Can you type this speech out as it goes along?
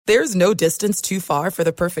There's no distance too far for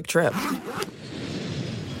the perfect trip.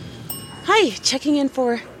 Hi, checking in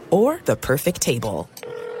for... Or the perfect table.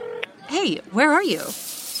 Hey, where are you?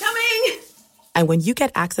 Coming! And when you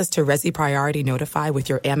get access to Resi Priority Notify with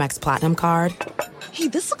your Amex Platinum card... Hey,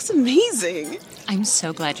 this looks amazing. I'm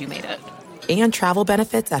so glad you made it. And travel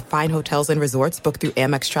benefits at fine hotels and resorts booked through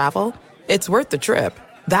Amex Travel, it's worth the trip.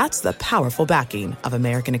 That's the powerful backing of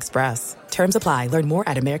American Express. Terms apply. Learn more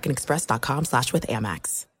at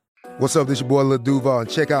americanexpress.com/withAmex. What's up, this your boy Lil Duval, and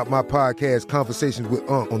check out my podcast, Conversations with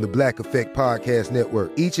Unc, on the Black Effect Podcast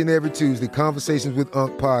Network. Each and every Tuesday, Conversations with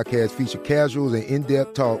Unc podcast feature casuals and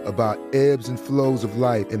in-depth talk about ebbs and flows of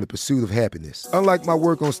life and the pursuit of happiness. Unlike my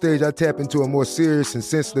work on stage, I tap into a more serious and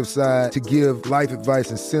sensitive side to give life advice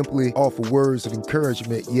and simply offer words of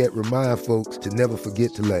encouragement, yet remind folks to never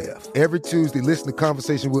forget to laugh. Every Tuesday, listen to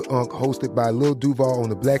Conversation with Unc, hosted by Lil Duval on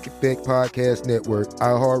the Black Effect Podcast Network,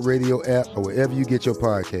 iHeartRadio app, or wherever you get your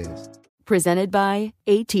podcasts. Presented by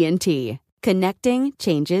AT&T. Connecting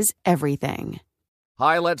changes everything.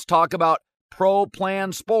 Hi, let's talk about Pro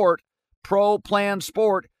Plan Sport. Pro Plan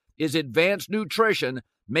Sport is advanced nutrition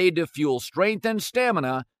made to fuel strength and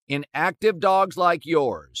stamina in active dogs like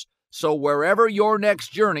yours. So wherever your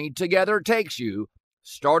next journey together takes you,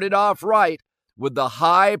 start it off right with the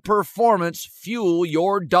high-performance fuel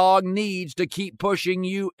your dog needs to keep pushing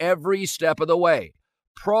you every step of the way.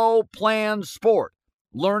 Pro Plan Sport.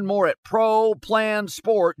 Learn more at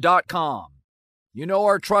ProPlansport.com. You know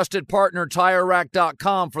our trusted partner,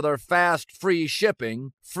 TireRack.com, for their fast, free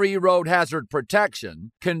shipping, free road hazard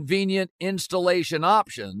protection, convenient installation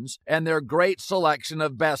options, and their great selection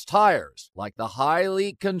of best tires, like the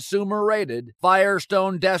highly consumer-rated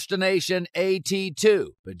Firestone Destination AT2.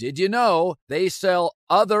 But did you know they sell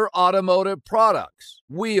other automotive products?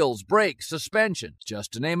 Wheels, brakes, suspensions,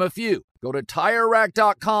 just to name a few. Go to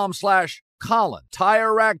TireRack.com/Colin.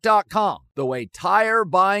 TireRack.com, the way tire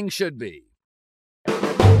buying should be.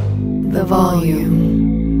 The volume.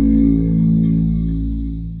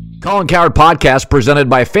 Colin Cowherd podcast presented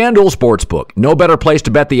by FanDuel Sportsbook. No better place to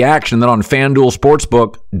bet the action than on FanDuel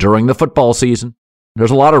Sportsbook during the football season. There's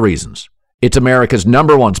a lot of reasons. It's America's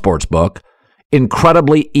 #1 sportsbook,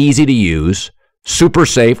 incredibly easy to use, super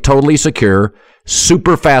safe, totally secure,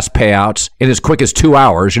 super fast payouts in as quick as 2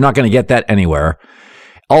 hours. You're not going to get that anywhere.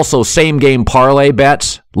 Also, same-game parlay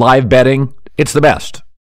bets, live betting. It's the best.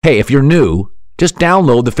 Hey, if you're new, just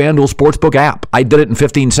download the FanDuel Sportsbook app. I did it in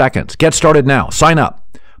 15 seconds. Get started now. Sign up.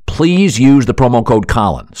 Please use the promo code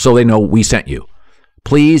Colin so they know we sent you.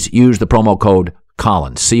 Please use the promo code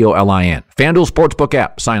Colin, C-O-L-I-N. FanDuel Sportsbook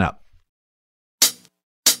app. Sign up.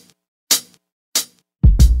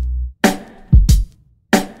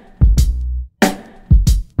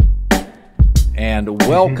 And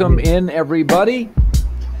welcome in, everybody.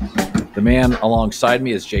 The man alongside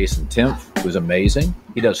me is Jason Timpf, who's amazing.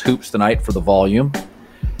 He does hoops tonight for the volume.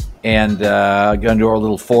 And going to do our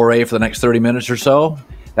little foray for the next 30 minutes or so.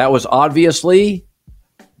 That was obviously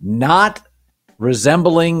not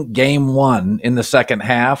resembling game one in the second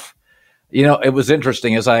half. You know, it was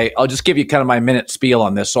interesting. I'll just give you kind of my minute spiel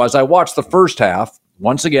on this. So as I watched the first half,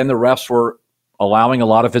 once again, the refs were allowing a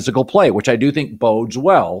lot of physical play, which I do think bodes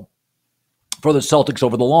well for the Celtics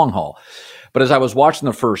over the long haul. But as I was watching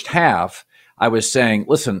the first half, I was saying,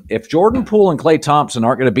 listen, if Jordan Poole and Klay Thompson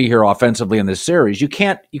aren't going to be here offensively in this series, you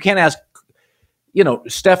can't ask,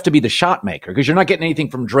 Steph to be the shot maker because you're not getting anything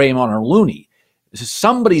from Draymond or Looney.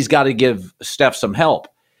 Somebody's got to give Steph some help.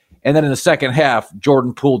 And then in the second half,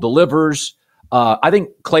 Jordan Poole delivers. I think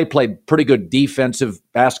Klay played pretty good defensive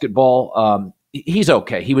basketball. He's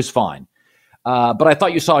okay. He was fine. But I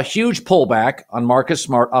thought you saw a huge pullback on Marcus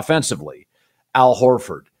Smart offensively. Al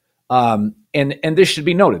Horford. And this should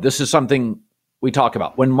be noted. This is something we talk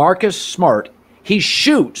about. When Marcus Smart, he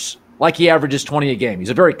shoots like he averages 20 a game. He's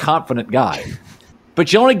a very confident guy.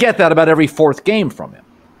 But you only get that about every fourth game from him.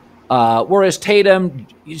 Whereas Tatum,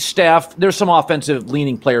 Steph, there's some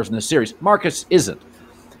offensive-leaning players in this series. Marcus isn't.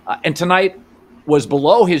 And tonight was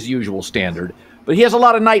below his usual standard. But he has a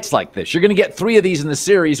lot of nights like this. You're going to get 3 of these in the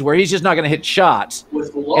series where he's just not going to hit shots.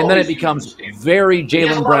 And then it becomes very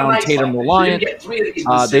Jaylen Brown, Tatum reliant.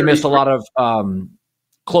 They missed a lot of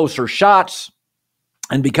closer shots.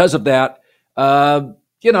 And because of that, the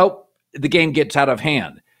game gets out of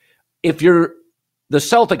hand. If you're the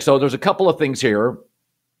Celtics, though, there's a couple of things here.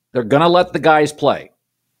 They're going to let the guys play.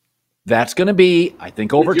 That's going to be, I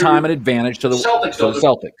think, over time, an advantage to the Celtics.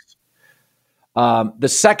 The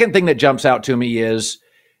second thing that jumps out to me is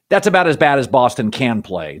that's about as bad as Boston can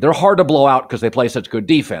play. They're hard to blow out because they play such good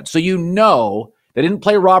defense. So they didn't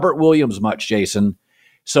play Robert Williams much, Jason.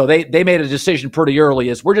 So they made a decision pretty early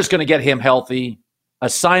is we're just going to get him healthy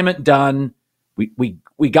assignment done.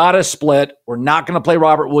 We got a split. We're not going to play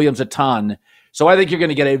Robert Williams a ton. So I think you're going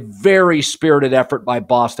to get a very spirited effort by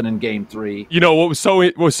Boston in Game 3. You know, what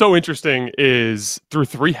was so interesting is through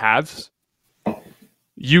 3 halves,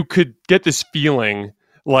 you could get this feeling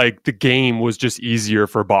like the game was just easier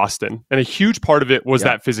for Boston. And a huge part of it was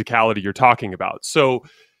that physicality you're talking about. So,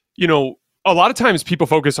 you know, a lot of times people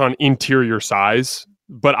focus on interior size,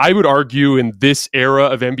 but I would argue in this era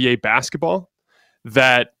of NBA basketball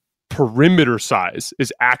that perimeter size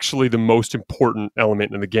is actually the most important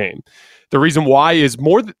element in the game. The reason why is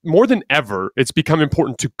more than ever, it's become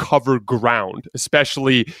important to cover ground,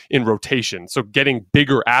 especially in rotation. So getting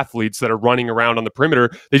bigger athletes that are running around on the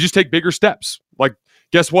perimeter, they just take bigger steps. Like,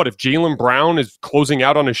 guess what? If Jaylen Brown is closing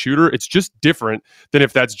out on a shooter, it's just different than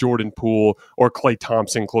if that's Jordan Poole or Klay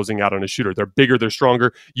Thompson closing out on a shooter. They're bigger, they're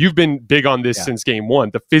stronger. You've been big on this since Game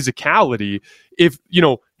 1. The physicality, if, you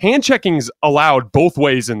know, hand checking's allowed both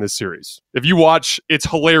ways in this series. If you watch, it's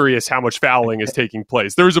hilarious how much fouling is taking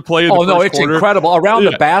place. There was a play in the first quarter. It's incredible. Around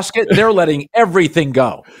the basket, they're letting everything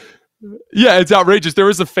go. Yeah, it's outrageous. There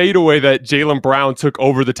was a fadeaway that Jaylen Brown took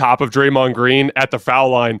over the top of Draymond Green at the foul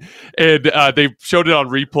line, and they showed it on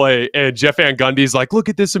replay, and Jeff Van Gundy's like, look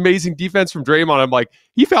at this amazing defense from Draymond. I'm like,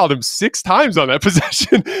 he fouled him 6 times on that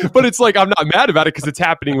possession. But it's like, I'm not mad about it because it's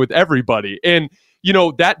happening with everybody. And, you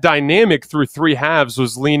know, that dynamic through 3 halves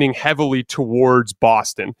was leaning heavily towards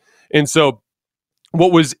Boston. And so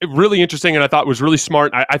what was really interesting and I thought was really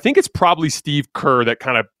smart, I think it's probably Steve Kerr that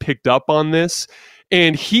kind of picked up on this.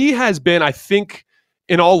 And he has been, I think,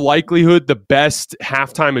 in all likelihood, the best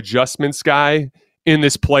halftime adjustments guy in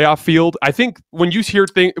this playoff field. I think when you hear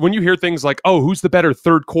things like, oh, who's the better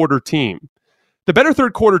third quarter team? The better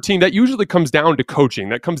third quarter team, that usually comes down to coaching.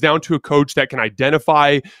 That comes down to a coach that can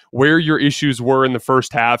identify where your issues were in the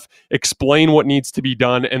first half, explain what needs to be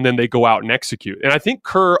done, and then they go out and execute. And I think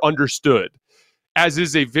Kerr understood, as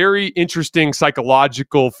is a very interesting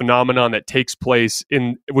psychological phenomenon that takes place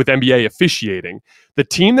with NBA officiating. The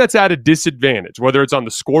team that's at a disadvantage, whether it's on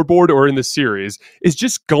the scoreboard or in the series, is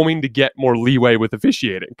just going to get more leeway with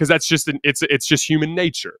officiating because that's just it's just human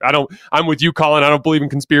nature. I'm with you, Colin. I don't believe in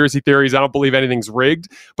conspiracy theories. I don't believe anything's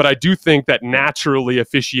rigged, but I do think that naturally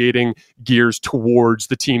officiating gears towards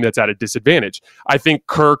the team that's at a disadvantage. I think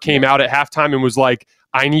Kerr came out at halftime and was like,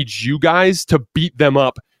 I need you guys to beat them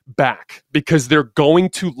up back because they're going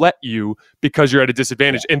to let you because you're at a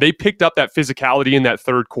disadvantage. And they picked up that physicality in that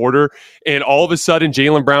third quarter. And all of a sudden,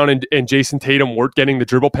 Jaylen Brown and Jason Tatum weren't getting the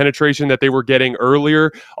dribble penetration that they were getting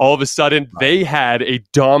earlier. All of a sudden, they had a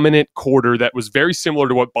dominant quarter that was very similar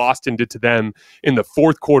to what Boston did to them in the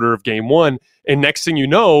fourth quarter of Game 1. And next thing you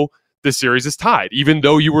know, the series is tied. Even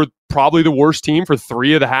though you were probably the worst team for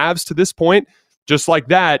 3 of the halves to this point, just like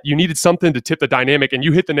that, you needed something to tip the dynamic. And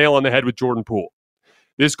you hit the nail on the head with Jordan Poole.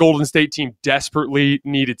 This Golden State team desperately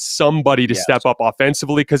needed somebody to step up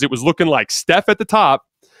offensively because it was looking like Steph at the top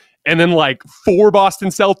and then like 4 Boston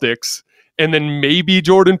Celtics and then maybe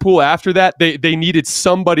Jordan Poole after that. They needed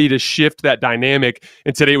somebody to shift that dynamic,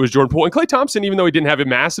 and today it was Jordan Poole. And Klay Thompson, even though he didn't have a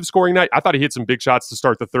massive scoring night, I thought he hit some big shots to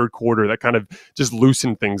start the third quarter that kind of just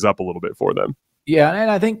loosened things up a little bit for them. Yeah,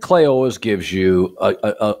 and I think Klay always gives you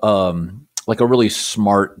like a really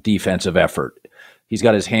smart defensive effort. He's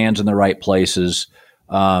got his hands in the right places.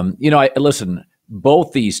 Listen,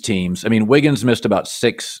 both these teams, I mean, Wiggins missed about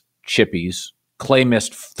 6 chippies. Klay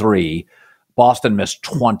missed 3. Boston missed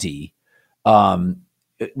 20.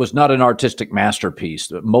 It was not an artistic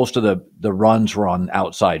masterpiece. Most of the runs were on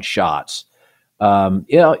outside shots. I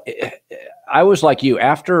was like you.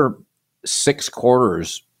 After 6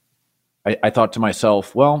 quarters, I thought to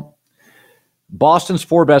myself, well, Boston's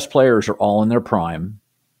 4 best players are all in their prime.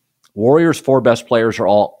 Warriors' 4 best players are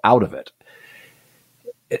all out of it.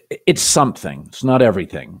 It's something. It's not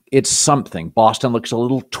everything. It's something. Boston looks a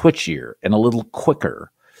little twitchier and a little quicker.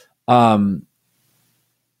 I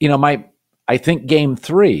think Game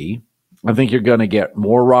 3, I think you're going to get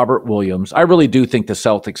more Robert Williams. I really do think the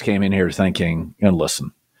Celtics came in here thinking,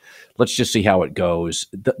 listen, let's just see how it goes.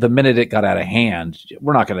 The minute it got out of hand,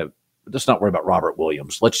 let's not worry about Robert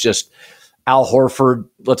Williams. Let's just Al Horford,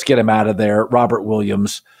 let's get him out of there. Robert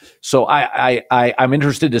Williams. So I'm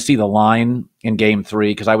interested to see the line in Game 3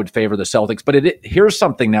 because I would favor the Celtics. But here's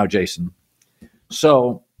something now, Jason.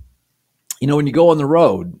 So, when you go on the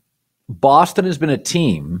road, Boston has been a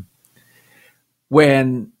team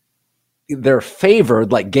when they're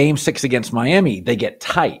favored, like Game 6 against Miami, they get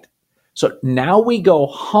tight. So now we go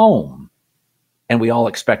home and we all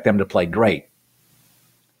expect them to play great.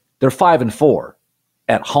 They're 5-4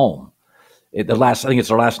 at home. I think it's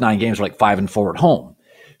their last 9 games are like 5-4 at home.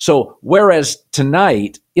 So whereas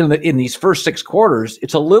tonight, in these first 6 quarters,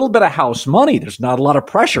 it's a little bit of house money. There's not a lot of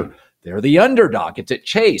pressure. They're the underdog. It's at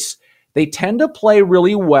Chase. They tend to play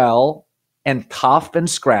really well and tough and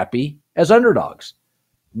scrappy as underdogs.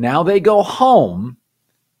 Now they go home,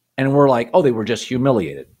 and we're like, oh, they were just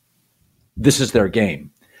humiliated. This is their game.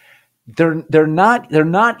 They're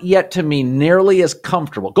not yet, to me, nearly as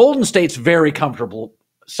comfortable. Golden State's very comfortable,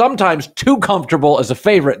 sometimes too comfortable as a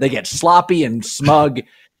favorite. They get sloppy and smug.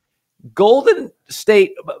 Boston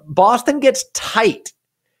gets tight.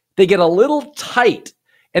 They get a little tight.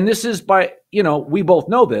 And this is we both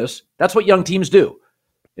know this. That's what young teams do.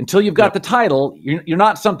 Until you've got the title, you're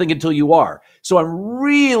not something until you are. So I'm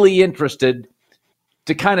really interested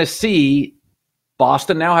to kind of see.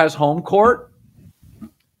 Boston now has home court,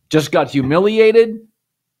 just got humiliated.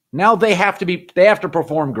 Now they have to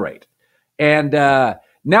perform great. And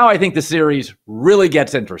now I think the series really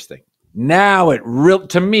gets interesting. Now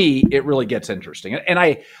to me, it really gets interesting. And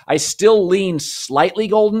I still lean slightly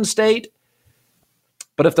Golden State,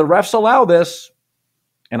 but if the refs allow this,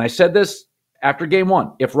 and I said this after game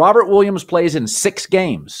 1, if Robert Williams plays in 6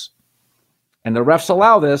 games and the refs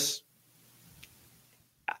allow this,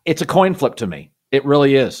 it's a coin flip to me. It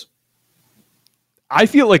really is. I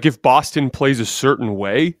feel like if Boston plays a certain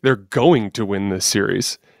way, they're going to win this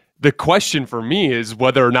series. The question for me is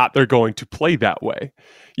whether or not they're going to play that way.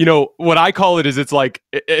 What I call it is, it's like,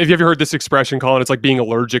 have you ever heard this expression, Colin? It's like being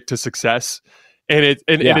allergic to success. And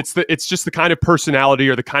it's just the kind of personality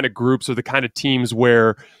or the kind of groups or the kind of teams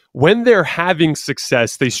where when they're having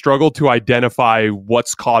success, they struggle to identify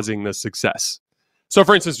what's causing the success. So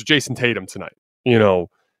for instance, Jason Tatum tonight,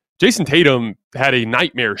 Jason Tatum had a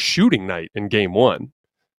nightmare shooting night in game 1,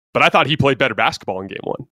 but I thought he played better basketball in game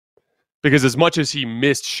 1 because as much as he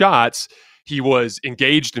missed shots, he was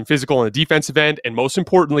engaged and physical on the defensive end. And most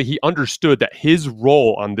importantly, he understood that his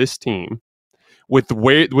role on this team with the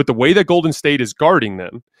way that Golden State is guarding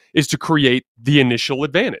them is to create the initial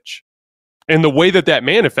advantage. And the way that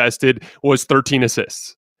manifested was 13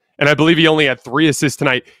 assists. And I believe he only had 3 assists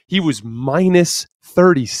tonight. He was minus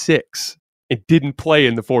 36 and didn't play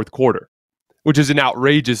in the fourth quarter, which is an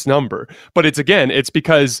outrageous number. But it's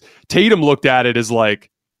because Tatum looked at it as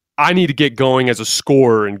like, I need to get going as a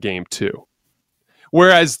scorer in game 2.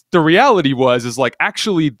 Whereas the reality is like,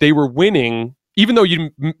 actually they were winning, even though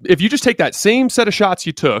if you just take that same set of shots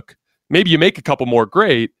you took, maybe you make a couple more,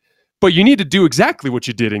 great, but you need to do exactly what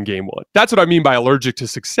you did in game 1. That's what I mean by allergic to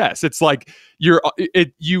success. It's like you're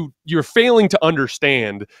failing to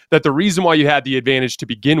understand that the reason why you had the advantage to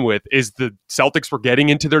begin with is the Celtics were getting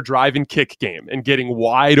into their drive and kick game and getting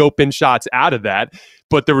wide open shots out of that,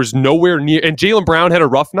 but there was nowhere near. And Jaylen Brown had a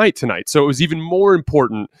rough night tonight, so it was even more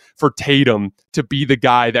important for Tatum to be the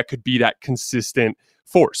guy that could be that consistent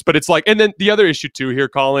force. But it's like, and then the other issue too here,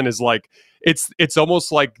 Colin, is like, it's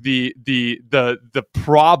almost like the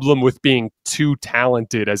problem with being too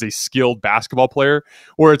talented as a skilled basketball player,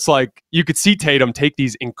 where it's like you could see Tatum take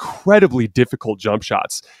these incredibly difficult jump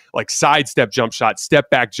shots, like sidestep jump shots, step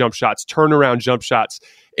back jump shots, turnaround jump shots.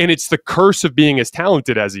 And it's the curse of being as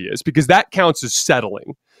talented as he is, because that counts as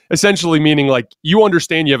settling. Essentially meaning like you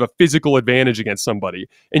understand you have a physical advantage against somebody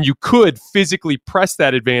and you could physically press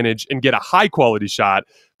that advantage and get a high quality shot,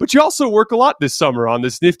 but you also work a lot this summer on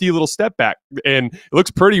this nifty little step back and it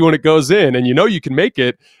looks pretty when it goes in and you can make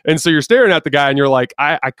it. And so you're staring at the guy and you're like,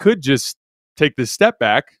 I could just take this step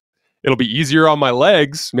back. It'll be easier on my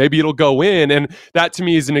legs. Maybe it'll go in. And that to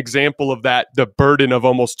me is an example of that, the burden of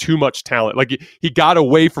almost too much talent. Like he got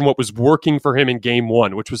away from what was working for him in game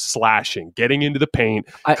 1, which was slashing, getting into the paint,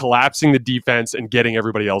 collapsing the defense, and getting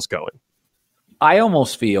everybody else going. I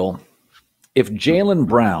almost feel if Jaylen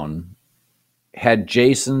Brown had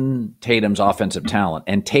Jason Tatum's offensive talent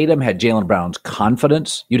and Tatum had Jaylen Brown's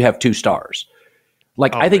confidence, you'd have 2 stars.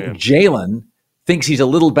 I think Jaylen thinks he's a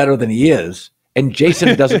little better than he is, and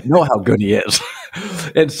Jason doesn't know how good he is.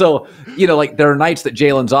 And so, there are nights that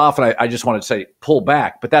Jaylen's off, and I just want to say, pull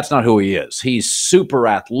back, but that's not who he is. He's super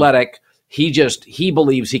athletic. He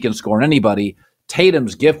believes he can score on anybody.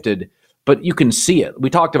 Tatum's gifted, but you can see it. We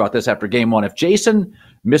talked about this after game 1. If Jason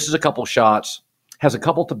misses a couple shots, has a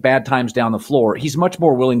couple of bad times down the floor, he's much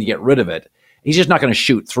more willing to get rid of it. He's just not going to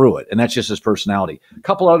shoot through it, and that's just his personality. A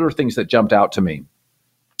couple other things that jumped out to me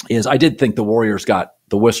is I did think the Warriors got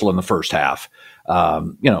the whistle in the first half.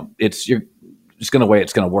 It's going to way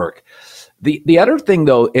it's going to work. The other thing,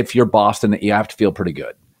 though, if you're Boston, you have to feel pretty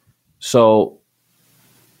good. So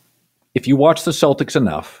if you watch the Celtics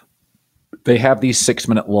enough, they have these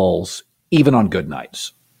 6-minute lulls, even on good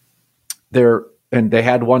nights. And they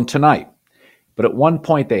had one tonight. But at one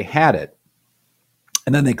point they had it,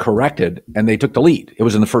 And then they corrected and they took the lead. It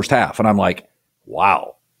was in the first half. And I'm like,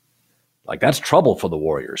 wow, like that's trouble for the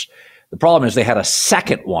Warriors. The problem is they had a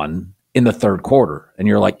second one in the third quarter. And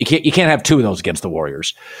you're like, you can't have two of those against the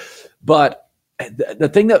Warriors. But the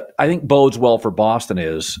thing that I think bodes well for Boston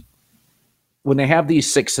is when they have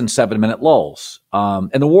these 6 and 7 minute lulls,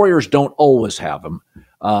 and the Warriors don't always have them,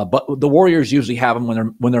 but the Warriors usually have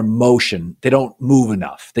them when they're motion. They don't move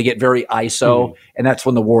enough. They get very ISO, and that's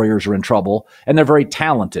when the Warriors are in trouble. And they're very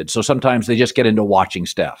talented, so sometimes they just get into watching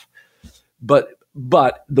Steph. But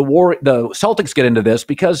the Celtics get into this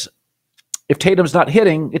because if Tatum's not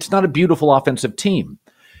hitting, it's not a beautiful offensive team.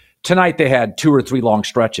 Tonight they had 2 or 3 long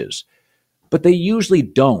stretches, but they usually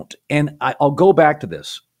don't. And I'll go back to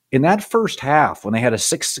this. In that first half, when they had a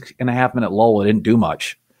 6.5 minute lull, it didn't do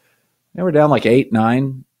much. They were down like 8,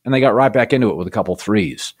 9, and they got right back into it with a couple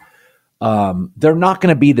threes. They're not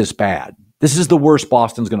going to be this bad. This is the worst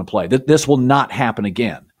Boston's going to play. This will not happen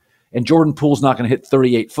again. And Jordan Poole's not going to hit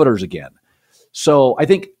 38-footers again. So I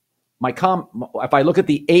think if I look at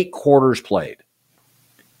the 8 quarters played,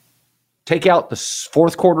 take out the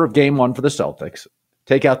fourth quarter of game 1 for the Celtics,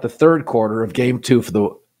 take out the third quarter of game 2 for the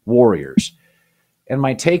Warriors. And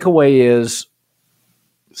my takeaway is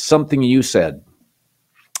something you said.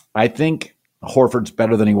 I think Horford's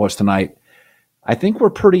better than he was tonight. I think we're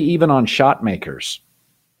pretty even on shot makers.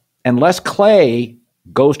 Unless Clay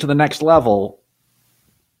goes to the next level,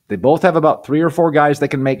 they both have about 3 or 4 guys that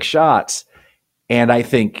can make shots. And I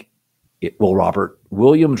think will Robert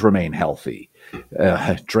Williams remain healthy?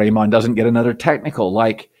 Draymond doesn't get another technical.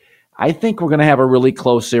 I think we're going to have a really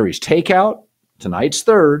close series. Takeout, tonight's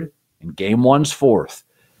third, and game 1's fourth.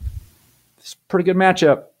 It's a pretty good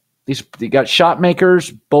matchup. You got shot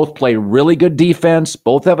makers, both play really good defense,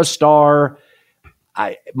 both have a star.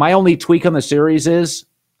 My only tweak on the series is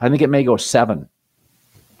I think it may go 7.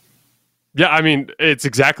 Yeah, I mean, it's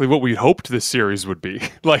exactly what we hoped this series would be.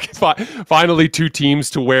 Finally 2 teams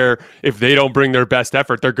to where if they don't bring their best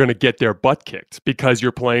effort, they're going to get their butt kicked because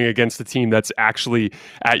you're playing against a team that's actually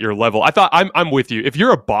at your level. I'm with you. If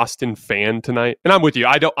you're a Boston fan tonight, and I'm with you,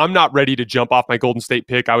 I'm not ready to jump off my Golden State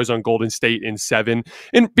pick. I was on Golden State in 7,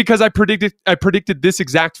 and because I predicted this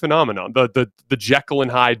exact phenomenon, the Jekyll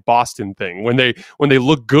and Hyde Boston thing. When they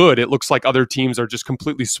look good, it looks like other teams are just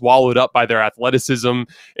completely swallowed up by their athleticism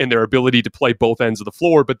and their ability to play both ends of the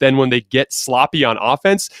floor. But then when they get sloppy on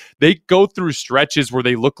offense, they go through stretches where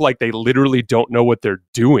they look like they literally don't know what they're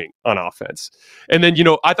doing on offense. And then,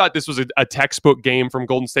 I thought this was a textbook game from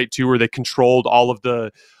Golden State too, where they controlled all of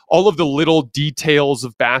the little details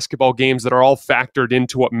of basketball games that are all factored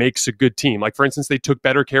into what makes a good team. Like, for instance, they took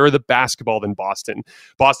better care of the basketball than Boston.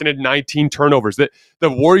 Boston had 19 turnovers. The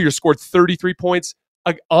Warriors scored 33 points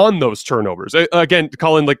on those turnovers. Again,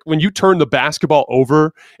 Colin, when you turn the basketball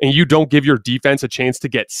over and you don't give your defense a chance to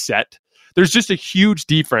get set, there's just a huge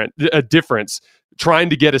difference trying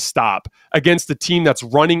to get a stop against a team that's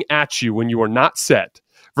running at you when you are not set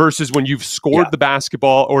versus when you've scored the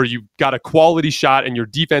basketball or you got a quality shot and your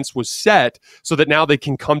defense was set so that now they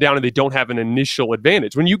can come down and they don't have an initial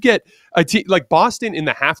advantage. When you get a team like Boston in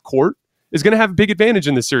the half court, is going to have a big advantage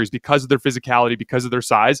in this series because of their physicality, because of their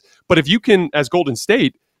size. But if you can, as Golden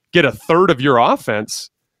State, get a third of your offense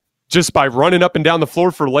just by running up and down the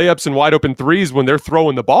floor for layups and wide open threes when they're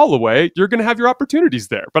throwing the ball away, you're going to have your opportunities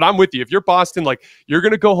there. But I'm with you. If you're Boston, you're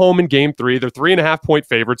going to go home in game 3. They're 3.5-point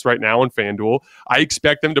favorites right now on FanDuel. I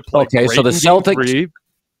expect them to play great so the in game 3.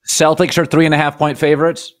 Celtics are 3.5-point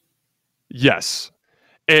favorites? Yes.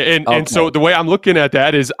 And so the way I'm looking at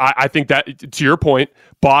that is I think that, to your point,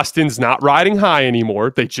 Boston's not riding high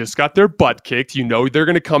anymore. They just got their butt kicked. They're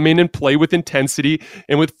going to come in and play with intensity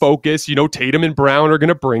and with focus. Tatum and Brown are going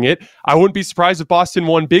to bring it. I wouldn't be surprised if Boston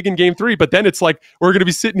won big in game 3, but then it's we're going to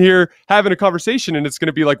be sitting here having a conversation and it's going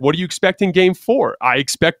to be what do you expect in game 4? I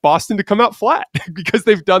expect Boston to come out flat because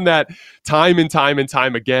they've done that time and time and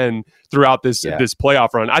time again throughout this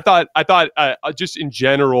playoff run. I thought just in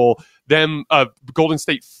general, them Golden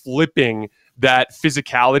State flipping that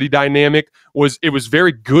physicality dynamic was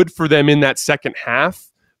very good for them in that second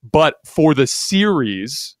half, but for the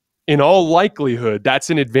series, in all likelihood, that's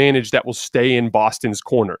an advantage that will stay in Boston's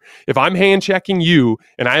corner. If I'm hand checking you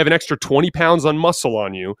and I have an extra 20 pounds on muscle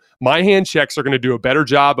on you, my hand checks are going to do a better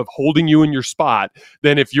job of holding you in your spot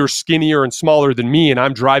than if you're skinnier and smaller than me and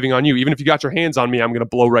I'm driving on you. Even if you got your hands on me, I'm going to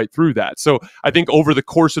blow right through that. So I think over the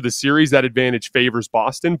course of the series, that advantage favors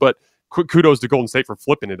Boston, but kudos to Golden State for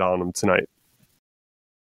flipping it on them tonight.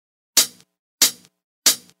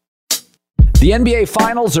 The NBA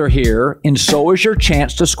Finals are here, and so is your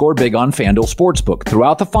chance to score big on FanDuel Sportsbook.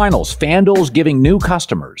 Throughout the Finals, FanDuel's giving new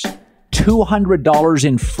customers $200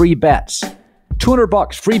 in free bets.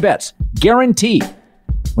 $200 free bets, guaranteed,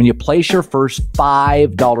 when you place your first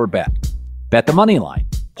 $5 bet. Bet the money line,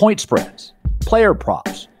 point spreads, player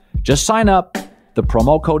props. Just sign up. The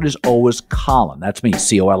promo code is always Colin. That's me,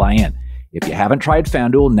 Colin. If you haven't tried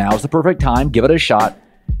FanDuel, now's the perfect time. Give it a shot.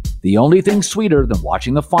 The only thing sweeter than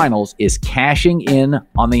watching the finals is cashing in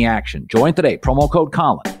on the action. Join today. Promo code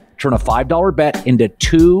Colin. Turn a $5 bet into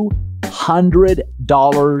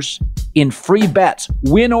 $200 in free bets,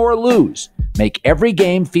 win or lose. Make every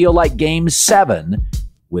game feel like Game 7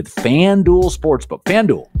 with FanDuel Sportsbook.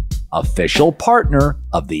 FanDuel, official partner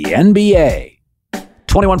of the NBA.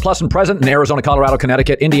 21 plus and present in Arizona, Colorado,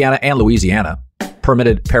 Connecticut, Indiana, and Louisiana.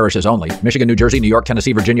 Permitted parishes only. Michigan, New Jersey, New York,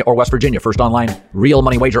 Tennessee, Virginia, or West Virginia. First online, real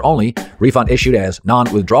money wager only. Refund issued as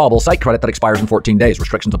non-withdrawable site credit that expires in 14 days.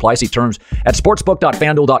 Restrictions apply. See terms at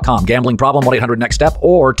sportsbook.fanduel.com. Gambling problem, 1-800-NEXT-STEP,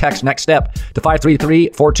 or text NEXT STEP to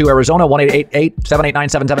 53342 Arizona,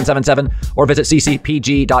 1-888-789-7777, or visit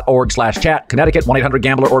ccpg.org/chat. Connecticut,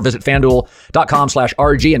 1-800-GAMBLER, or visit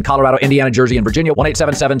fanduel.com/RG. In Colorado, Indiana, Jersey, and Virginia,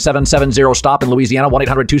 1-877-770-STOP. In Louisiana,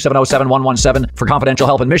 1-800-270-7117. For confidential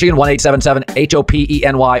help in Michigan, 1-877-HOPENY,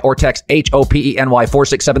 or text HOPENY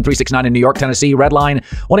 467-369. In New York, Tennessee, red line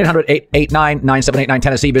 1-800-889-9789.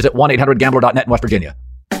 Tennessee, visit 1-800-GAMBLER.net in West Virginia.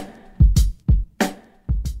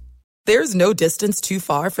 There's no distance too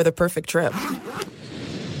far for the perfect trip.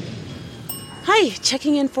 Hi,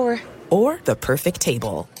 checking in for... Or the perfect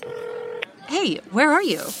table. Hey, where are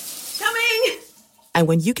you? Coming! And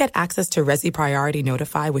when you get access to Resi Priority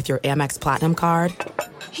Notify with your Amex Platinum card...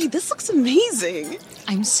 Hey, this looks amazing.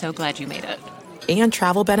 I'm so glad you made it. And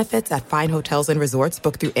travel benefits at fine hotels and resorts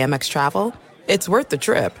booked through Amex Travel, it's worth the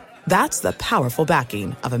trip. That's the powerful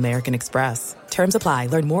backing of American Express. Terms apply.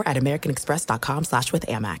 Learn more at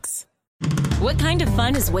americanexpress.com/withAmex. What kind of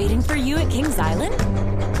fun is waiting for you at Kings Island?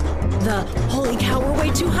 The holy cow, we're way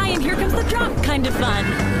too high and here comes the drop kind of fun.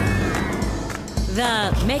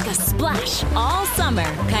 The make a splash all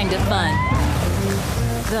summer kind of fun.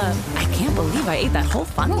 The I can't believe I ate that whole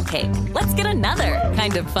funnel cake. Let's get another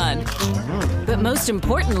kind of fun. But most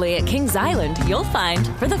importantly, at Kings Island, you'll find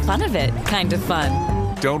for the fun of it kind of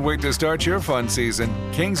fun. Don't wait to start your fun season.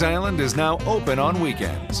 Kings Island is now open on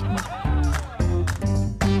weekends.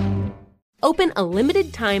 Open a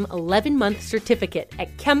limited-time 11-month certificate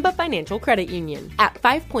at Kemba Financial Credit Union. At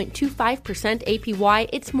 5.25% APY,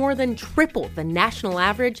 it's more than triple the national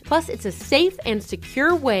average, plus it's a safe and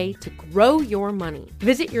secure way to grow your money.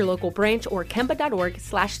 Visit your local branch or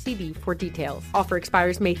kemba.org/cb for details. Offer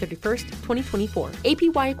expires May 31st, 2024.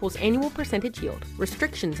 APY equals annual percentage yield.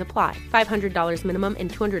 Restrictions apply. $500 minimum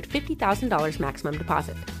and $250,000 maximum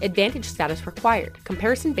deposit. Advantage status required.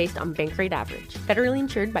 Comparison based on bank rate average. Federally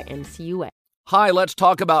insured by NCUA. Hi, let's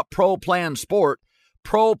talk about Pro Plan Sport.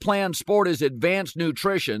 Pro Plan Sport is advanced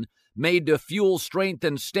nutrition made to fuel strength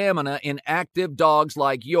and stamina in active dogs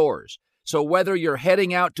like yours. So whether you're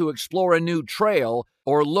heading out to explore a new trail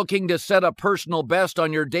or looking to set a personal best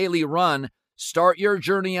on your daily run, start your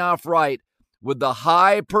journey off right with the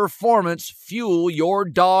high-performance fuel your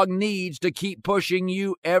dog needs to keep pushing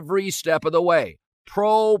you every step of the way.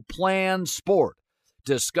 Pro Plan Sport.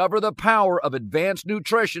 Discover the power of advanced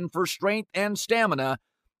nutrition for strength and stamina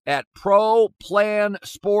at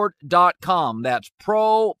ProPlansport.com. That's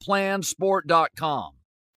ProPlansport.com.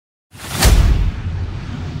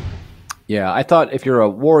 Yeah, I thought if you're a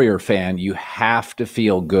Warrior fan, you have to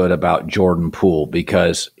feel good about Jordan Poole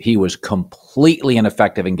because he was completely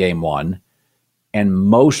ineffective in Game 1 and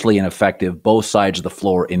mostly ineffective both sides of the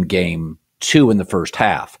floor in Game 2 in the first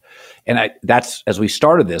half. And that's, as we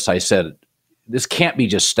started this, I said, this can't be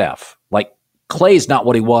just Steph. Like, Clay's not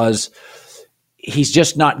what he was. He's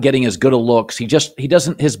just not getting as good a looks. He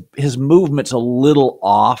doesn't, his movement's a little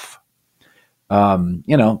off.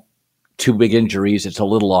 Two big injuries, it's a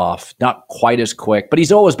little off. Not quite as quick, but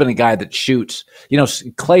he's always been a guy that shoots.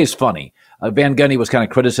 Clay is funny. Van Gundy was kind of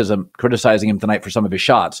criticizing him tonight for some of his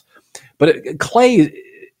shots. But Clay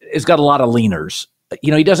has got a lot of leaners.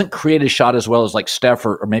 He doesn't create a shot as well as like Steph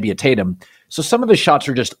or maybe a Tatum. So some of his shots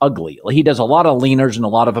are just ugly. He does a lot of leaners and a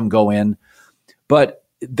lot of them go in. But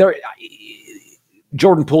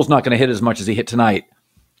Jordan Poole's not going to hit as much as he hit tonight.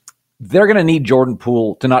 They're going to need Jordan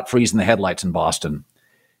Poole to not freeze in the headlights in Boston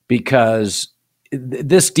because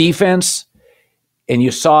this defense, and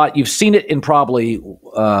you've seen it in probably,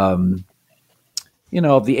 of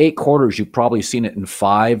the 8 quarters, you've probably seen it in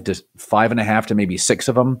 5 to 5.5 to maybe 6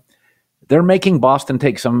 of them. They're making Boston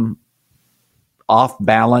take some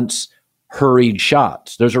off-balance, hurried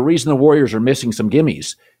shots. There's a reason the Warriors are missing some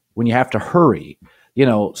gimmies when you have to hurry.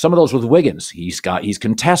 Some of those with Wiggins, he's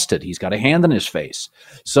contested. He's got a hand in his face.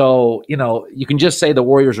 So, you can just say the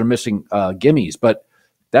Warriors are missing gimmies, but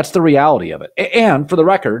that's the reality of it. And for the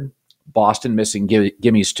record, Boston missing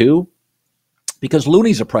gimmies too, because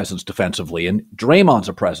Looney's a presence defensively and Draymond's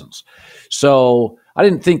a presence. So I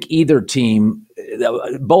didn't think either team,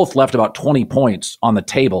 both left about 20 points on the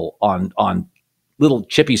table on little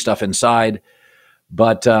chippy stuff inside.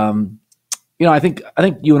 But, I think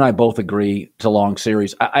you and I both agree it's a long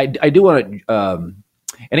series. I do want to,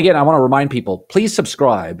 and again, I want to remind people, please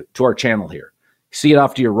subscribe to our channel here. See it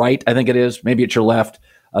off to your right, I think it is. Maybe it's your left.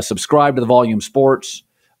 Subscribe to the Volume Sports.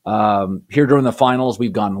 Here during the finals,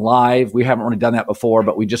 we've gone live. We haven't really done that before,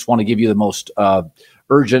 but we just want to give you the most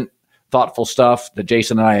urgent, thoughtful stuff that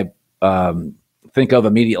Jason and I think of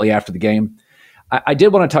immediately after the game. I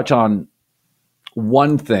did want to touch on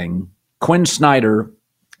one thing. Quinn Snyder,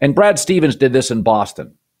 and Brad Stevens did this in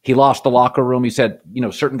Boston. He lost the locker room. He said,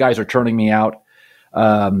 certain guys are turning me out.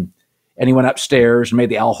 And he went upstairs and made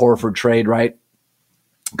the Al Horford trade, right?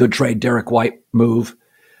 Good trade, Derek White move.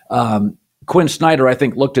 Quinn Snyder, I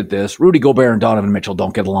think, looked at this. Rudy Gobert and Donovan Mitchell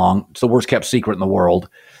don't get along. It's the worst kept secret in the world.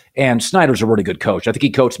 And Snyder's a really good coach. I think he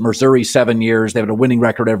coached Missouri 7 years. They had a winning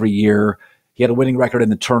record every year. He had a winning record in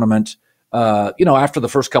the tournament. After the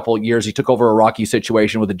first couple of years, he took over a rocky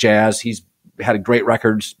situation with the Jazz. He's had great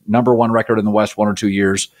records, number one record in the West 1 or 2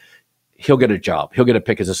 years. He'll get a job. He'll get to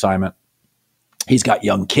pick his assignment. He's got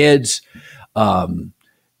young kids. He's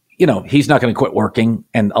not going to quit working,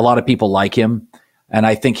 and a lot of people like him. And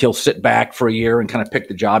I think he'll sit back for a year and kind of pick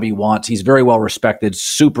the job he wants. He's very well respected,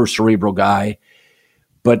 super cerebral guy.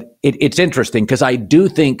 But it's interesting because I do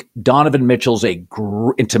think Donovan Mitchell's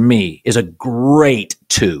to me, is a great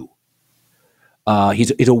 2.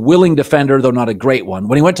 He's a willing defender, though not a great one.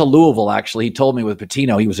 When he went to Louisville, actually, he told me with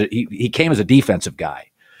Pitino, he came as a defensive guy.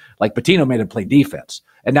 Like Pitino made him play defense,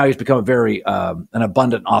 and now he's become a very an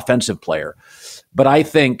abundant offensive player. But I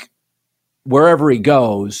think wherever he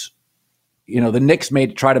goes, the Knicks may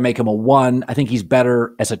try to make him a 1. I think he's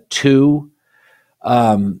better as a 2.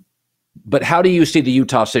 But how do you see the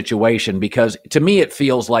Utah situation? Because to me, it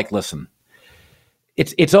feels like, listen,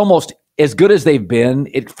 it's almost as good as they've been.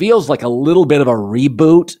 It feels like a little bit of a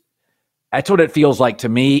reboot. That's what it feels like to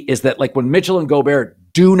me, is that like when Mitchell and Gobert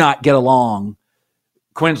do not get along,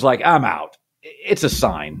 Quinn's like, I'm out. It's a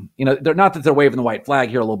sign. They're not that they're waving the white flag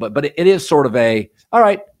here a little bit, but it is sort of all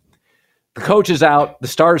right, the coach is out. The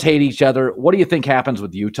stars hate each other. What do you think happens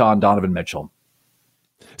with Utah and Donovan Mitchell?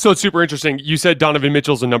 So it's super interesting. You said Donovan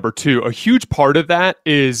Mitchell's a number 2. A huge part of that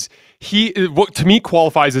is what to me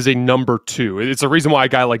qualifies as a number 2. It's the reason why a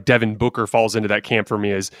guy like Devin Booker falls into that camp for me,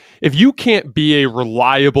 is if you can't be a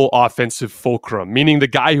reliable offensive fulcrum, meaning the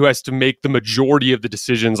guy who has to make the majority of the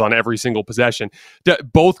decisions on every single possession.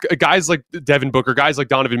 Both guys like Devin Booker, guys like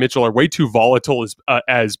Donovan Mitchell are way too volatile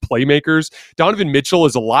as playmakers. Donovan Mitchell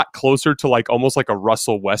is a lot closer to almost like a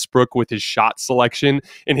Russell Westbrook with his shot selection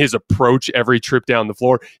and his approach every trip down the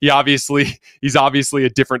floor. He's obviously a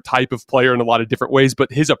different type of player in a lot of different ways,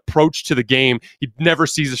 but his approach to the game, he never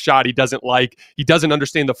sees a shot he doesn't like. He doesn't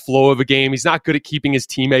understand the flow of a game. He's not good at keeping his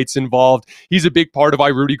teammates involved. He's a big part of why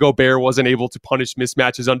Rudy Gobert wasn't able to punish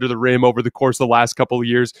mismatches under the rim over the course of the last couple of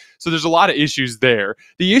years. So there's a lot of issues there.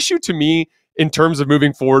 The issue to me in terms of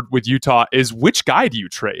moving forward with Utah is, which guy do you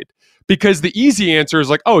trade? Because the easy answer is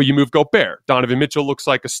like, oh, you move Gobert. Donovan Mitchell looks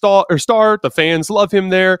like a star. The fans love him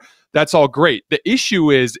there. That's all great. The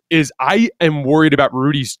issue is I am worried about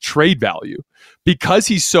Rudy's trade value because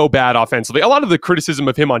he's so bad offensively. A lot of the criticism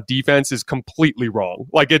of him on defense is completely wrong.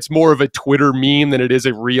 Like, it's more of a Twitter meme than it is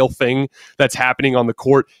a real thing that's happening on the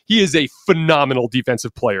court. He is a phenomenal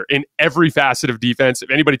defensive player in every facet of defense. If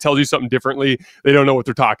anybody tells you something differently, they don't know what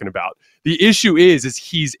they're talking about. The issue is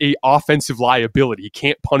he's a offensive liability. He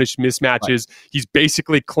can't punish mismatches. Right. He's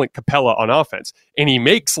basically Clint Capella on offense, and he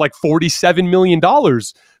makes like $47 million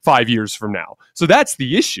 5 years from now. So that's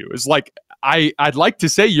the issue. Is like, I'd like to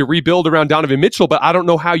say you rebuild around Donovan Mitchell, but I don't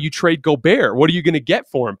know how you trade Gobert. What are you going to get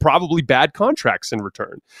for him? Probably bad contracts in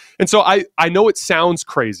return. And so I know it sounds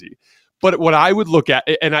crazy, but what I would look at,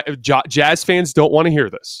 and Jazz fans don't want to hear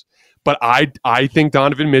this, but I think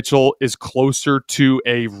Donovan Mitchell is closer to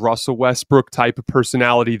a Russell Westbrook type of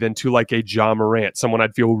personality than to like a Ja Morant, someone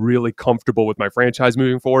I'd feel really comfortable with my franchise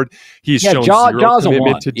moving forward. He's shown zero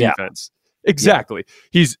commitment to defense. Exactly.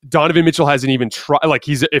 Yeah. Donovan Mitchell hasn't even tried. Like,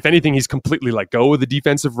 if anything, he's completely let go of the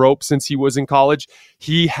defensive rope since he was in college.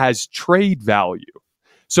 He has trade value.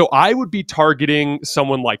 So I would be targeting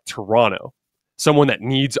someone like Toronto, someone that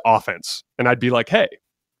needs offense. And I'd be like, hey,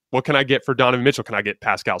 what can I get for Donovan Mitchell? Can I get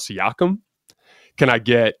Pascal Siakam? Can I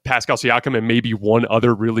get Pascal Siakam and maybe one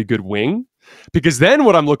other really good wing? Because then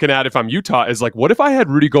what I'm looking at if I'm Utah is like, what if I had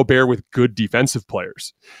Rudy Gobert with good defensive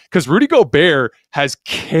players? Because Rudy Gobert has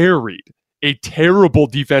carried a terrible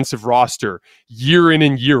defensive roster year in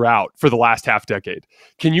and year out for the last half decade.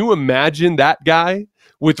 Can you imagine that guy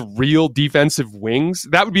with real defensive wings?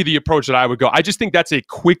 That would be the approach that I would go. I just think that's a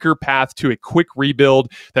quicker path to a quick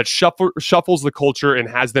rebuild that shuffles the culture and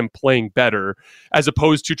has them playing better, as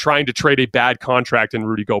opposed to trying to trade a bad contract in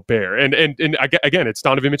Rudy Gobert. And again, it's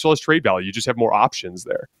Donovan Mitchell has trade value. You just have more options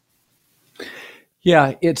there.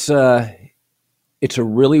 Yeah, it's a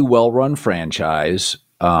really well-run franchise.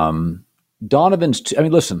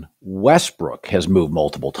 Listen, Westbrook has moved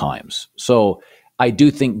multiple times. So I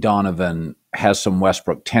do think Donovan has some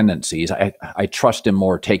Westbrook tendencies. I trust him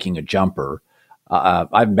more taking a jumper.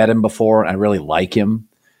 I've met him before, and I really like him.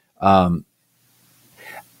 I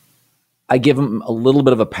give him a little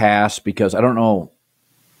bit of a pass because I don't know.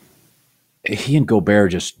 He and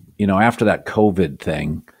Gobert just, after that COVID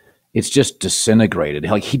thing, it's just disintegrated.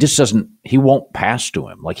 Like he won't pass to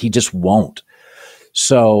him. Like he just won't.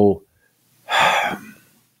 So, I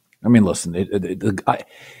mean, listen,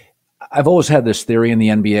 I've always had this theory in the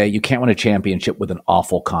NBA. You can't win a championship with an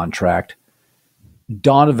awful contract.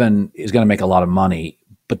 Donovan is going to make a lot of money,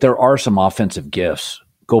 but there are some offensive gifts.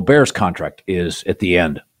 Gobert's contract is, at the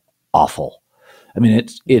end, awful. I mean,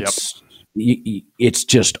 it's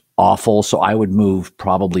just awful. So I would move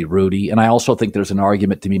probably Rudy. And I also think there's an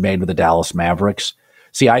argument to be made with the Dallas Mavericks.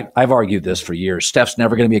 See, I've argued this for years. Steph's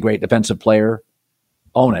never going to be a great defensive player.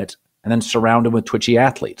 Own it. And then surround him with twitchy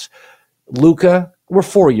athletes. Luka, we're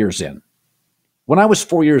 4 years in. When I was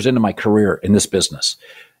 4 years into my career in this business,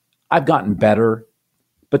 I've gotten better,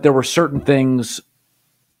 but there were certain things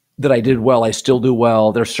that I did well. I still do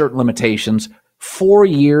well. There's certain limitations. 4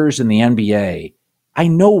 years in the NBA, I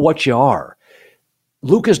know what you are.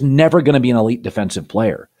 Luka's never going to be an elite defensive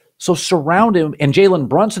player. So surround him. And Jalen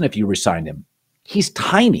Brunson, if you resign him, he's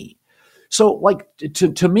tiny. So, like,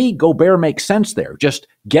 to me, Gobert makes sense there. Just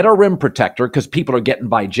get a rim protector because people are getting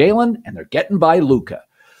by Jalen and they're getting by Luka.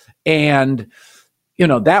 And,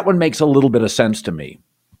 that one makes a little bit of sense to me.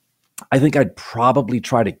 I think I'd probably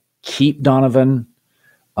try to keep Donovan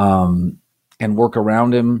and work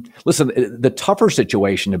around him. Listen, the tougher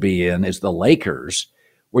situation to be in is the Lakers,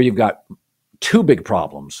 where you've got two big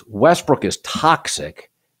problems. Westbrook is toxic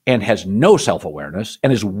and has no self-awareness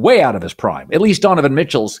and is way out of his prime. At least Donovan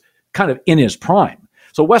Mitchell's kind of in his prime.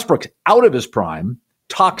 So Westbrook's out of his prime,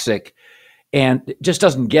 toxic, and just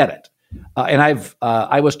doesn't get it. And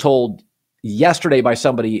I was told yesterday by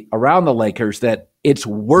somebody around the Lakers that it's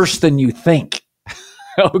worse than you think.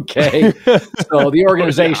 Okay. So the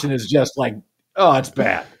organization is just like, oh, it's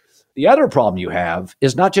bad. The other problem you have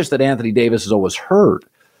is not just that Anthony Davis is always hurt.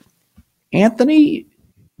 Anthony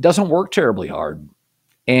doesn't work terribly hard.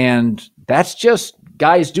 And that's just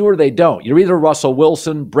guys do or they don't. You're either Russell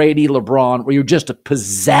Wilson, Brady, LeBron, where you're just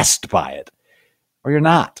possessed by it, or you're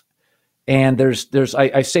not. And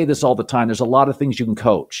I say this all the time. There's a lot of things you can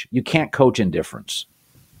coach. You can't coach indifference.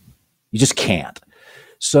 You just can't.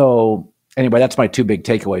 So anyway, that's my two big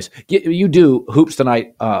takeaways. You do hoops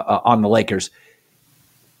tonight on the Lakers.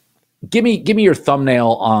 Give me your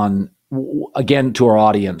thumbnail on, again, to our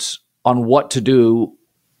audience, on what to do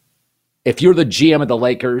if you're the GM of the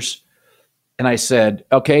Lakers. And I said,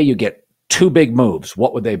 okay, you get two big moves.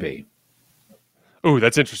 What would they be? Oh,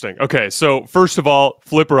 that's interesting. Okay, so first of all,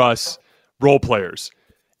 flipper us role players,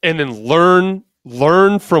 and then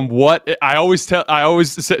learn from what I always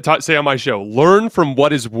say on my show. Learn from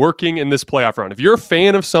what is working in this playoff round. If you're a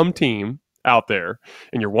fan of some team out there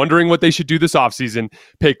and you're wondering what they should do this offseason,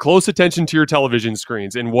 pay close attention to your television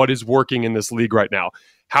screens and what is working in this league right now.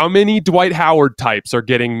 How many Dwight Howard types are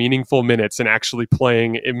getting meaningful minutes and actually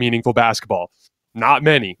playing meaningful basketball? Not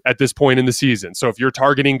many at this point in the season. So if you're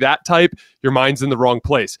targeting that type, your mind's in the wrong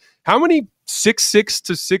place. How many 6'6"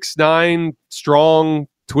 to 6'9" strong,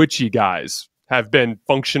 twitchy guys have been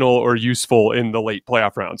functional or useful in the late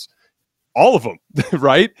playoff rounds? All of them,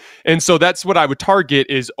 right? And so that's what I would target,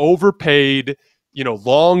 is overpaid,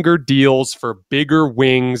 longer deals for bigger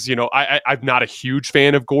wings. I'm not a huge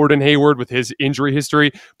fan of Gordon Hayward with his injury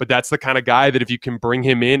history, but that's the kind of guy that if you can bring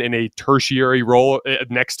him in a tertiary role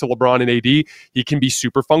next to LeBron and AD, he can be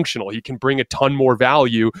super functional. He can bring a ton more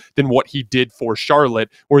value than what he did for Charlotte,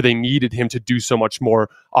 where they needed him to do so much more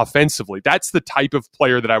offensively. That's the type of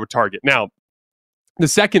player that I would target. Now, the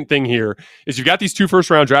second thing here is you've got these 2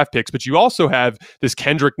 first-round draft picks, but you also have this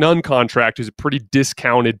Kendrick Nunn contract, who's a pretty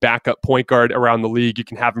discounted backup point guard around the league. You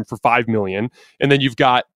can have him for $5 million. And then you've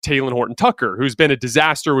got Talen Horton-Tucker, who's been a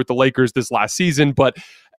disaster with the Lakers this last season, but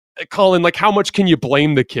Colin, like, how much can you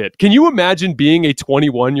blame the kid? Can you imagine being a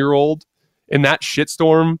 21-year-old in that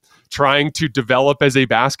shitstorm trying to develop as a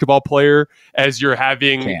basketball player as you're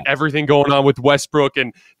having everything going on with Westbrook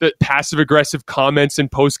and the passive-aggressive comments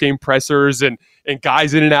and post-game pressers and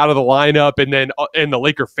guys in and out of the lineup, and then and the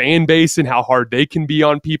Laker fan base and how hard they can be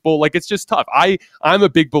on people? Like, it's just tough. I'm a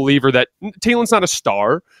big believer that Talen's not a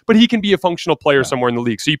star, but he can be a functional player somewhere in the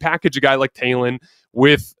league. So you package a guy like Talen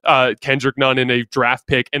with Kendrick Nunn in a draft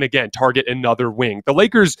pick, and again, target another wing. The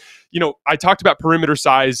Lakers, I talked about perimeter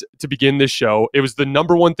size to begin this show. It was the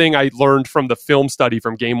number one thing I learned from the film study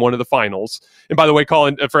from game 1 of the finals. And by the way,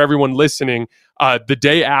 Colin, for everyone listening, the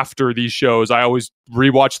day after these shows, I always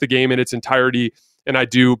rewatch the game in its entirety, and I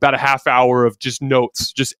do about a half hour of just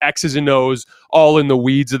notes, just X's and O's, all in the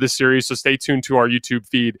weeds of the series. So stay tuned to our YouTube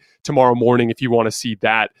feed tomorrow morning if you want to see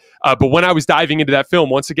that. But when I was diving into that film,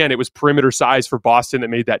 once again, it was perimeter size for Boston that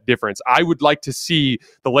made that difference. I would like to see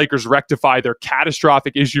the Lakers rectify their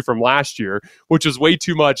catastrophic issue from last year, which was way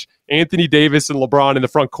too much Anthony Davis and LeBron in the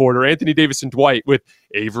front court, or Anthony Davis and Dwight with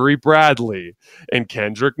Avery Bradley and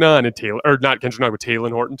Kendrick Nunn and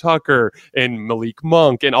Talen Horton Tucker and Malik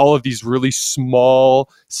Monk and all of these really small,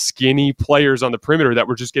 skinny players on the perimeter that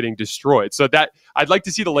were just getting destroyed. So that I'd like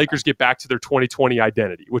to see the Lakers get back to their 2020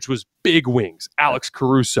 identity, which was big wings, Alex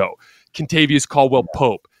Caruso, Kentavious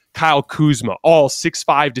Caldwell-Pope, Kyle Kuzma, all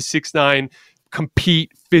 6'5" to 6'9",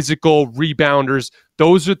 compete, physical, rebounders.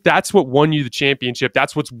 That's what won you the championship.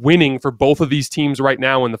 That's what's winning for both of these teams right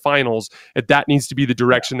now in the finals. And that needs to be the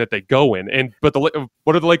direction that they go in. But what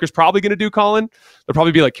are the Lakers probably going to do, Colin? They'll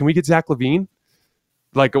probably be like, can we get Zach LaVine?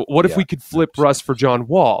 Like, what if we could flip Russ for John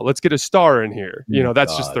Wall? Let's get a star in here.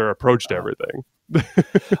 That's just their approach to everything.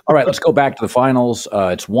 All right, let's go back to the finals.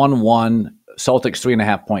 It's 1-1. Celtics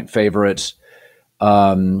 3.5-point favorites.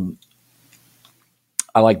 I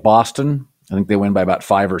like Boston. I think they win by about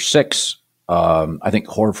 5 or 6. I think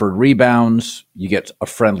Horford rebounds. You get a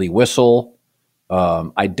friendly whistle.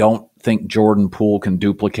 I don't think Jordan Poole can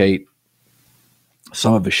duplicate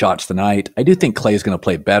some of his shots tonight. I do think Clay is going to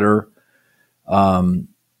play better. My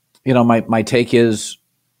take is,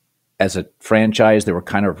 as a franchise, they were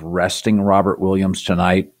kind of resting Robert Williams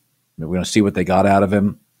tonight. We're going to see what they got out of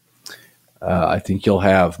him. I think you'll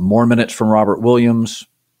have more minutes from Robert Williams,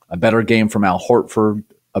 a better game from Al Horford,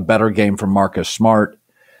 a better game from Marcus Smart.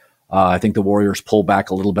 I think the Warriors pull back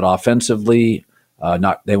a little bit offensively.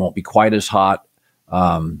 They won't be quite as hot.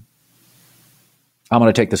 I'm going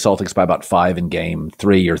to take the Celtics by about 5 in game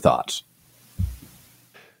 3. Your thoughts?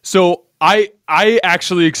 So I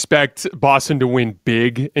actually expect Boston to win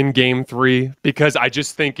big in game 3 because I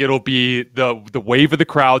just think it'll be the wave of the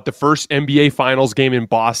crowd, the first NBA Finals game in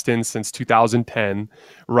Boston since 2010,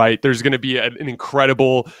 right? There's going to be an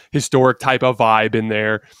incredible historic type of vibe in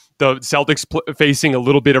there. The Celtics facing a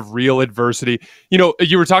little bit of real adversity.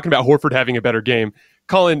 You were talking about Horford having a better game.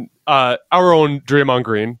 Colin, our own Draymond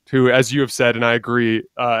Green, who, as you have said, and I agree,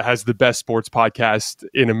 has the best sports podcast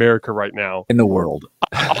in America right now. In the world.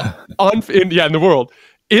 In the world.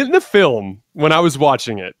 In the film, when I was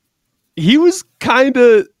watching it, he was kind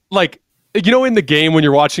of like, in the game when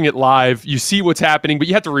you're watching it live, you see what's happening, but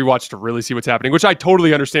you have to rewatch to really see what's happening, which I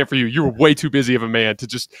totally understand for you. You were way too busy of a man to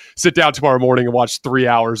just sit down tomorrow morning and watch 3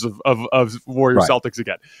 hours of Warriors Celtics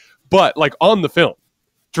again. But like on the film,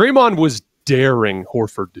 Draymond was daring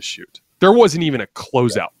Horford to shoot. There wasn't even a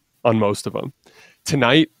closeout on most of them.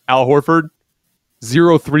 Tonight, Al Horford,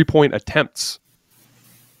 0 3-point attempts.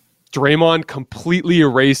 Draymond completely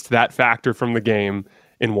erased that factor from the game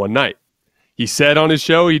in one night. He said on his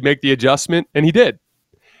show he'd make the adjustment, and he did.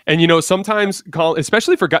 And, sometimes,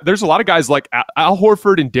 especially for guys, there's a lot of guys like Al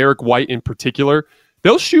Horford and Derek White in particular,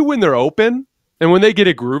 they'll shoot when they're open, and when they get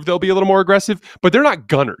a groove, they'll be a little more aggressive, but they're not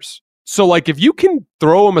gunners. So, like, if you can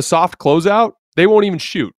throw them a soft closeout, they won't even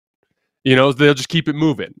shoot. They'll just keep it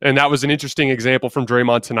moving. And that was an interesting example from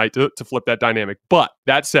Draymond tonight to flip that dynamic. But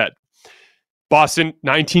that said, Boston,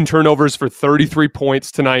 19 turnovers for 33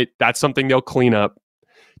 points tonight. That's something they'll clean up.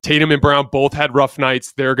 Tatum and Brown both had rough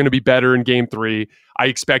nights. They're going to be better in game 3. I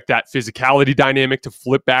expect that physicality dynamic to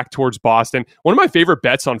flip back towards Boston. One of my favorite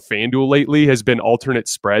bets on FanDuel lately has been alternate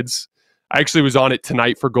spreads. I actually was on it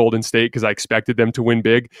tonight for Golden State because I expected them to win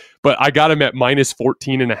big, but I got them at minus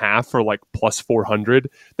 14.5 for like plus 400.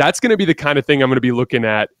 That's going to be the kind of thing I'm going to be looking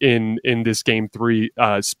at in this game 3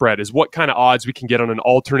 spread, is what kind of odds we can get on an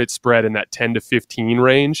alternate spread in that 10 to 15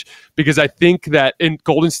 range. Because I think that in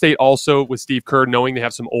Golden State also with Steve Kerr, knowing they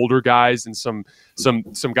have some older guys and some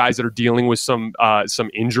guys that are dealing with some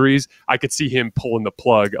injuries, I could see him pulling the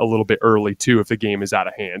plug a little bit early too if the game is out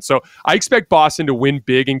of hand. So I expect Boston to win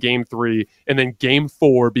big in game 3. 3, and then game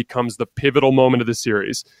 4 becomes the pivotal moment of the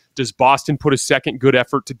series. Does Boston put a second good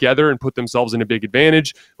effort together and put themselves in a big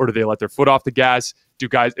advantage, or do they let their foot off the gas?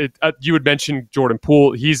 You had mentioned Jordan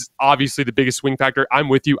Poole. He's obviously the biggest swing factor. I'm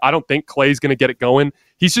with you. I don't think Clay's going to get it going.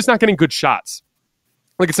 He's just not getting good shots.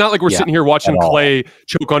 Like, it's not like we're sitting here watching Clay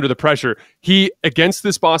choke under the pressure. He, against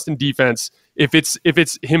this Boston defense, if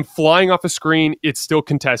it's him flying off a screen, it's still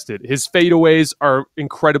contested. His fadeaways are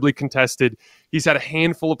incredibly contested. He's had a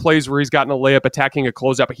handful of plays where he's gotten a layup attacking a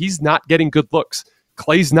closeout, but he's not getting good looks.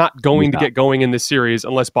 Clay's not going to get going in this series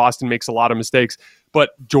unless Boston makes a lot of mistakes.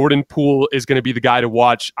 But Jordan Poole is going to be the guy to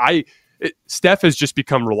watch. Steph has just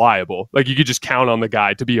become reliable. Like, you could just count on the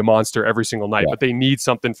guy to be a monster every single night, but they need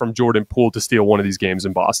something from Jordan Poole to steal one of these games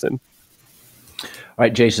in Boston. All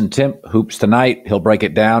right, Jason Timp, Hoops Tonight. He'll break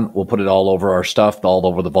it down. We'll put it all over our stuff, all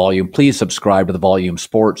over the Volume. Please subscribe to the Volume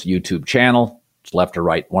Sports YouTube channel. It's left or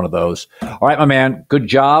right, one of those. All right, my man, good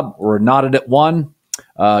job. We're knotted at 1.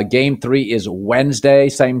 Game 3 is Wednesday,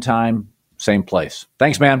 same time, same place.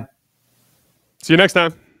 Thanks, man. See you next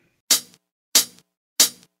time.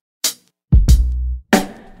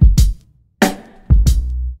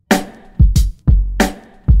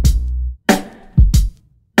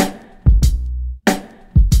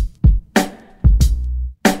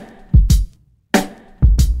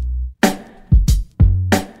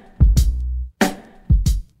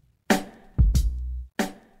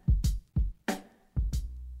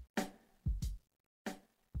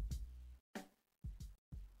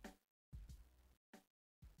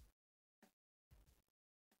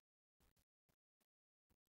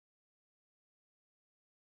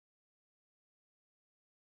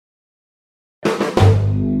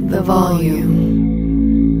 The Volume.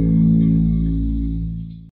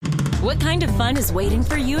 What kind of fun is waiting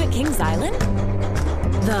for you at Kings Island?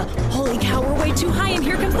 The holy cow, we're way too high and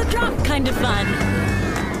here comes the drop kind of fun.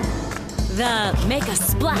 The make a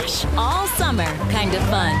splash all summer kind of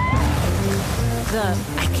fun. The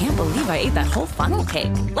I can't believe I ate that whole funnel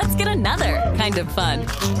cake. Let's get another kind of fun.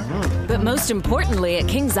 But most importantly, at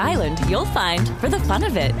Kings Island, you'll find for the fun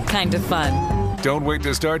of it kind of fun. Don't wait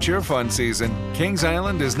to start your fun season. Kings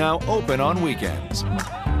Island is now open on weekends.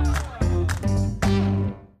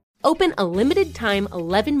 Open a limited-time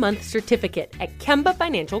 11-month certificate at Kemba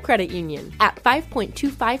Financial Credit Union. At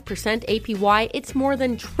 5.25% APY, it's more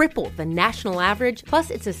than triple the national average,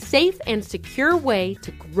 plus it's a safe and secure way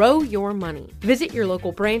to grow your money. Visit your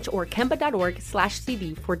local branch or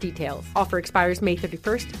kemba.org/CD for details. Offer expires May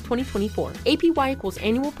 31st, 2024. APY equals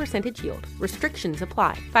annual percentage yield. Restrictions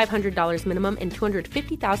apply. $500 minimum and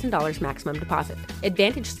 $250,000 maximum deposit.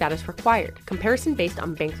 Advantage status required. Comparison based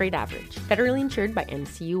on bank rate average. Federally insured by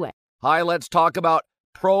NCUA. Hi, let's talk about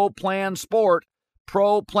Pro Plan Sport.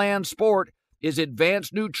 Pro Plan Sport is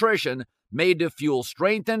advanced nutrition made to fuel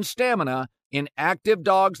strength and stamina in active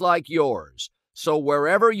dogs like yours. So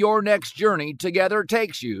wherever your next journey together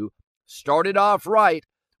takes you, start it off right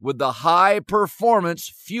with the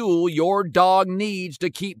high-performance fuel your dog needs to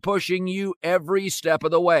keep pushing you every step of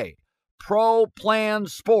the way. Pro Plan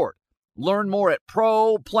Sport. Learn more at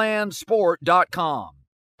ProPlansport.com.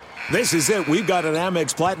 This is it. We've got an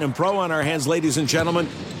Amex Platinum Pro on our hands, ladies and gentlemen.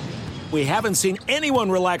 We haven't seen anyone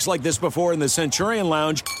relax like this before in the Centurion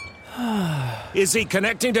Lounge. Is he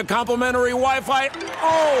connecting to complimentary Wi-Fi?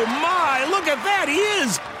 Oh, my! Look at that! He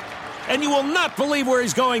is! And you will not believe where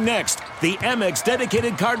he's going next. The Amex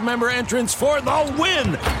dedicated card member entrance for the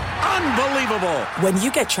win! Unbelievable! When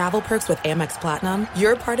you get travel perks with Amex Platinum,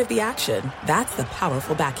 you're part of the action. That's the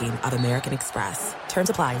powerful backing of American Express. Terms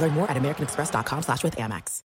apply. Learn more at americanexpress.com/withAmex.